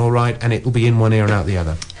more than all right, and it will be in one ear and out the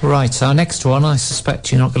other. Right, our next one, I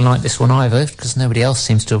suspect you're not going to like this one either, because nobody else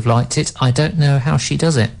seems to have liked it. I don't know how she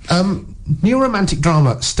does it. New romantic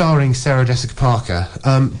drama starring Sarah Jessica Parker,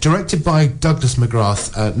 directed by Douglas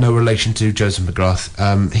McGrath, no relation to Joseph McGrath.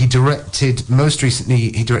 Most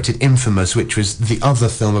recently he directed Infamous, which was the other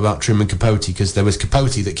film about Truman Capote, because there was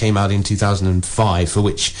Capote that came out in 2005, for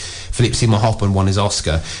which Philip Seymour Hoffman won his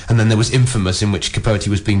Oscar, and then there was Infamous, in which Capote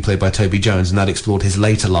was being played by Toby Jones, and that explored his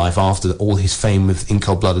later life after all his fame with In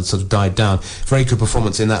Cold Blood had sort of died down. Very good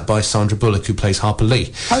performance in that by Sandra Bullock, who plays Harper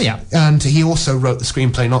Lee. Oh yeah. And he also wrote the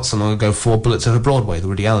screenplay not so long ago for Bullets Over Broadway, the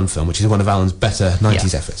Woody Allen film, which is one of Allen's better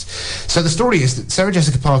 90s efforts. So the story is that Sarah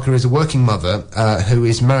Jessica Parker is a working mother who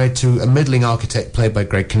is married to a middling architect played by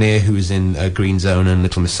Greg Kinnear, who is in Green Zone and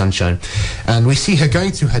Little Miss Sunshine. And we see her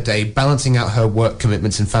going through her day, balancing out her work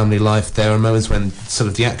commitments and family life. There are moments when sort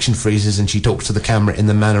of the action freezes and she talks to the camera in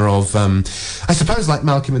the manner of, I suppose, like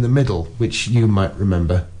Malcolm in the Middle, which you might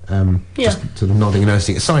remember. Just sort of nodding and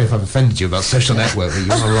noticing. Sorry if I've offended you about Social Network, but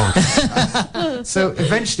you are wrong. So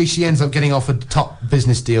eventually she ends up getting offered a top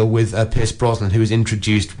business deal with Pierce Brosnan, who is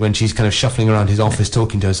introduced when she's kind of shuffling around his office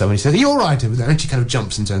talking to herself, and he says, "Are you all right over there?" And she kind of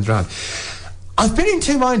jumps and turns around. I've been in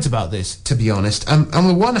two minds about this, to be honest. On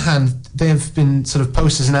the one hand, there have been sort of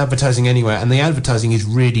posters and advertising anywhere, and the advertising is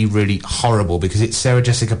really, really horrible, because it's Sarah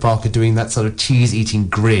Jessica Parker doing that sort of cheese-eating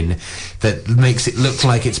grin that makes it look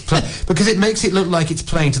like it's because it makes it look like it's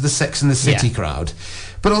playing to the Sex and the City crowd.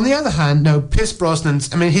 But on the other hand, no, Pierce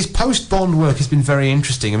Brosnan's... I mean, his post-Bond work has been very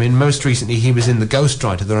interesting. I mean, most recently he was in The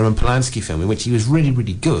Ghostwriter, the Roman Polanski film, in which he was really,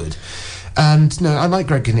 really good. And, no, I like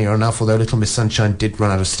Greg Kinnear enough, although Little Miss Sunshine did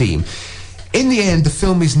run out of steam. In the end, the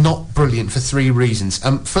film is not brilliant for 3 reasons.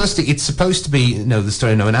 Firstly, it's supposed to be, the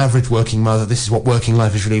story, an average working mother. This is what working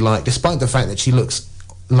life is really like, despite the fact that she looks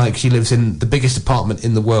like she lives in the biggest apartment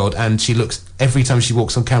in the world, and she looks, every time she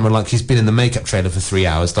walks on camera, like she's been in the makeup trailer for 3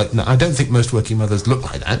 hours. No, I don't think most working mothers look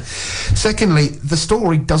like that. Secondly, the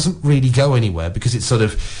story doesn't really go anywhere, because it's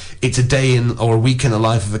it's a day in or a week in the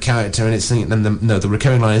life of a character, and the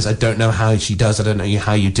recurring line is, I don't know how she does, I don't know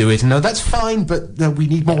how you do it. No, that's fine, but we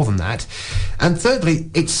need more than that. And thirdly,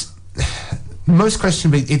 most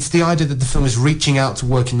questionably, it's the idea that the film is reaching out to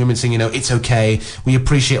working women, saying, it's okay, we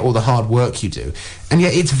appreciate all the hard work you do. And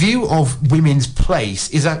yet its view of women's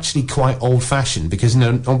place is actually quite old-fashioned, because,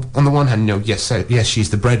 on the one hand, yes,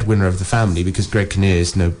 she's the breadwinner of the family, because Greg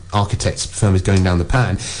Kinnear's, architect's firm is going down the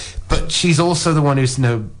pan. But she's also the one who's,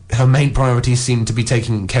 her main priorities seem to be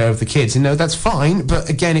taking care of the kids. That's fine, but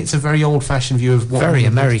again, it's a very old-fashioned view of what... Very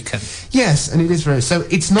American. Yes, and it is very... So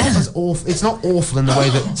it's not as awful... It's not awful in the way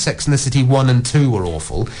that Sex and the City 1 and 2 were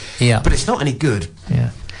awful. Yeah. But it's not any good.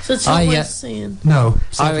 Yeah. So it's not worth seeing. No.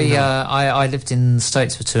 I lived in the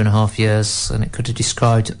States for 2.5 years, and it could have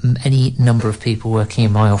described any number of people working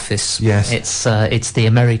in my office. Yes. It's the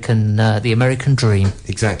American dream.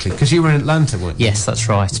 Exactly, because you were in Atlanta, weren't you? Yes, that's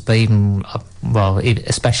right. But even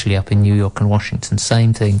especially up in New York and Washington,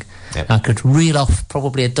 same thing. Yep. I could reel off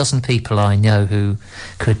probably a dozen people I know who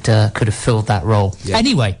could have filled that role. Yep.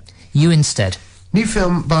 Anyway, you instead. New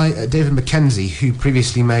film by David Mackenzie, who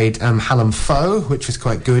previously made Hallam Foe, which was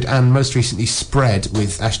quite good, and most recently Spread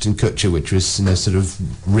with Ashton Kutcher, which was sort of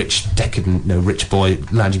rich, decadent, rich boy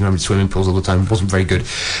lounging around with swimming pools all the time. It wasn't very good.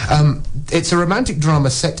 It's a romantic drama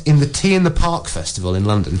set in the Tea in the Park Festival in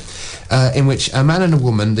London, in which a man and a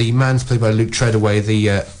woman, the man's played by Luke Treadaway,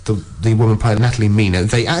 the woman played by Natalie Mina,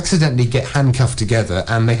 they accidentally get handcuffed together,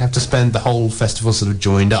 and they have to spend the whole festival sort of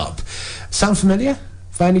joined up. Sound familiar,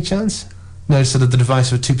 by any chance? No, sort of the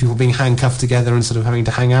device of 2 people being handcuffed together and sort of having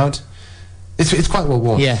to hang out. It's quite well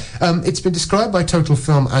worn. Yeah. It's been described by Total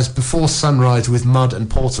Film as Before Sunrise with mud and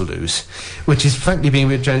portaloos, which is frankly being a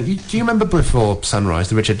bit generous. Do you remember Before Sunrise,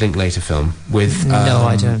 the Richard Linklater film with No,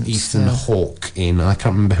 I don't. Ethan Hawke in? I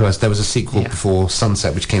can't remember who else. There was a sequel Before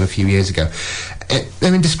Sunset, which came a few years ago.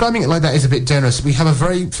 Describing it like that is a bit generous. We have a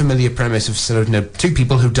very familiar premise of sort of 2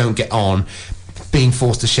 people who don't get on, being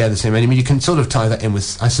forced to share the same. You can sort of tie that in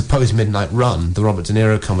with, I suppose, Midnight Run, the Robert De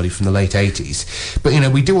Niro comedy from the late 80s. But,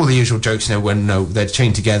 we do all the usual jokes, when, they're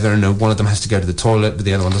chained together and one of them has to go to the toilet, but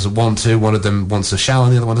the other one doesn't want to. One of them wants a shower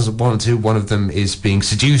and the other one doesn't want to. One of them is being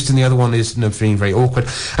seduced and the other one is, feeling very awkward.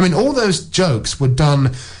 All those jokes were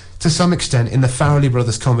done to some extent in the Farrelly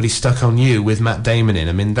Brothers comedy Stuck on You with Matt Damon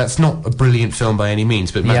in. That's not a brilliant film by any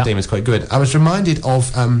means, but Matt Damon's quite good. I was reminded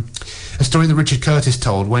of a story that Richard Curtis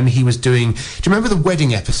told when he was doing... Do you remember the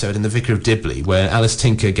wedding episode in The Vicar of Dibley where Alice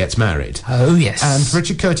Tinker gets married? Oh, yes. And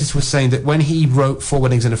Richard Curtis was saying that when he wrote 4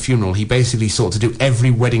 Weddings and a Funeral, he basically sought to do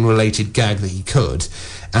every wedding-related gag that he could.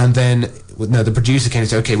 And then, the producer came and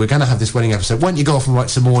said, OK, we're going to have this wedding episode. Why don't you go off and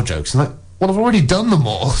write some more jokes? And well, I've already done them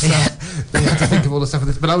all, so they had to think of all the stuff.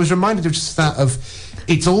 But I was reminded of just that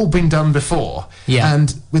it's all been done before. Yeah.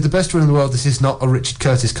 And with The Best Will in the World, this is not a Richard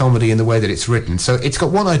Curtis comedy in the way that it's written. So it's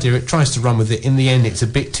got one idea, it tries to run with it. In the end, it's a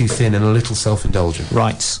bit too thin and a little self-indulgent.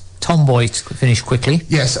 Right. Tomboy, to finish quickly.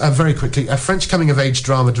 Yes, very quickly. A French coming-of-age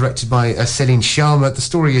drama directed by Céline Sciamma. The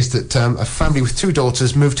story is that a family with 2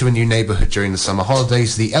 daughters moved to a new neighbourhood during the summer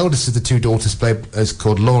holidays. The eldest of the 2 daughters is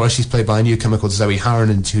called Laura. She's played by a newcomer called Zoe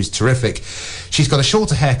Harron, who's terrific. She's got a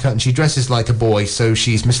shorter haircut and she dresses like a boy, so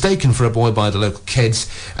she's mistaken for a boy by the local kids,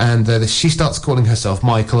 and she starts calling herself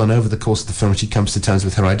Michael, and over the course of the film she comes to terms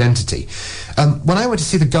with her identity. When I went to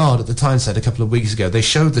see The Guard at the Tyneside a couple of weeks ago, they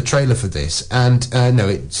showed the trailer for this, and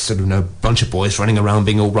it's bunch of boys running around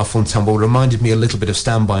being all rough and tumble. Reminded me a little bit of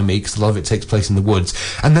Stand By Me, because a lot of it takes place in the woods.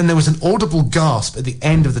 And then there was an audible gasp at the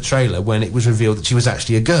end of the trailer when it was revealed that she was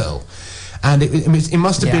actually a girl. And it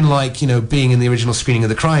must have been like, being in the original screening of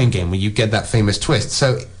The Crying Game, where you get that famous twist.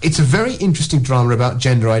 So it's a very interesting drama about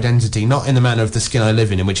gender identity, not in the manner of The Skin I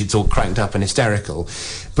Live In which it's all cranked up and hysterical,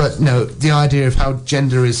 but the idea of how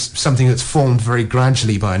gender is something that's formed very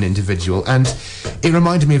gradually by an individual. And it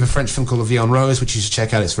reminded me of a French film called Vie en Rose, which you should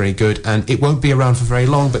check out. It's very good, and it won't be around for very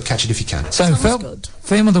long, but catch it if you can. So,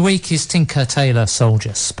 film of the week is Tinker Tailor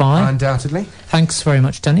Soldier Spy. Undoubtedly. Thanks very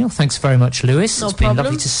much, Daniel. Thanks very much, Lewis. It's been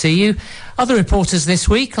lovely to see you. Other reporters this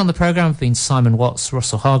week on the programme have been Simon Watts,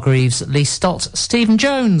 Russell Hargreaves, Lee Stott, Stephen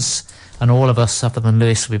Jones, and all of us other than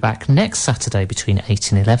Lewis will be back next Saturday between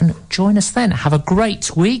 8 and 11. Join us then. Have a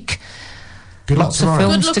great week. Good luck Lots of tomorrow.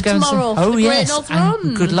 films Good luck to go and see. tomorrow for Oh the Great yes, North and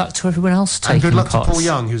Run. good luck to everyone else taking And good luck part. to Paul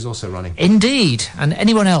Young, who's also running. Indeed, and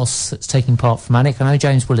anyone else that's taking part from Alnwick. I know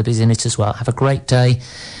James Willoughby's in it as well. Have a great day.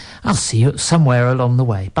 I'll see you somewhere along the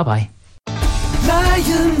way. Bye-bye.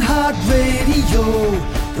 Lionheart Radio,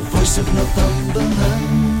 the voice of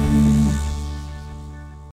Northumberland.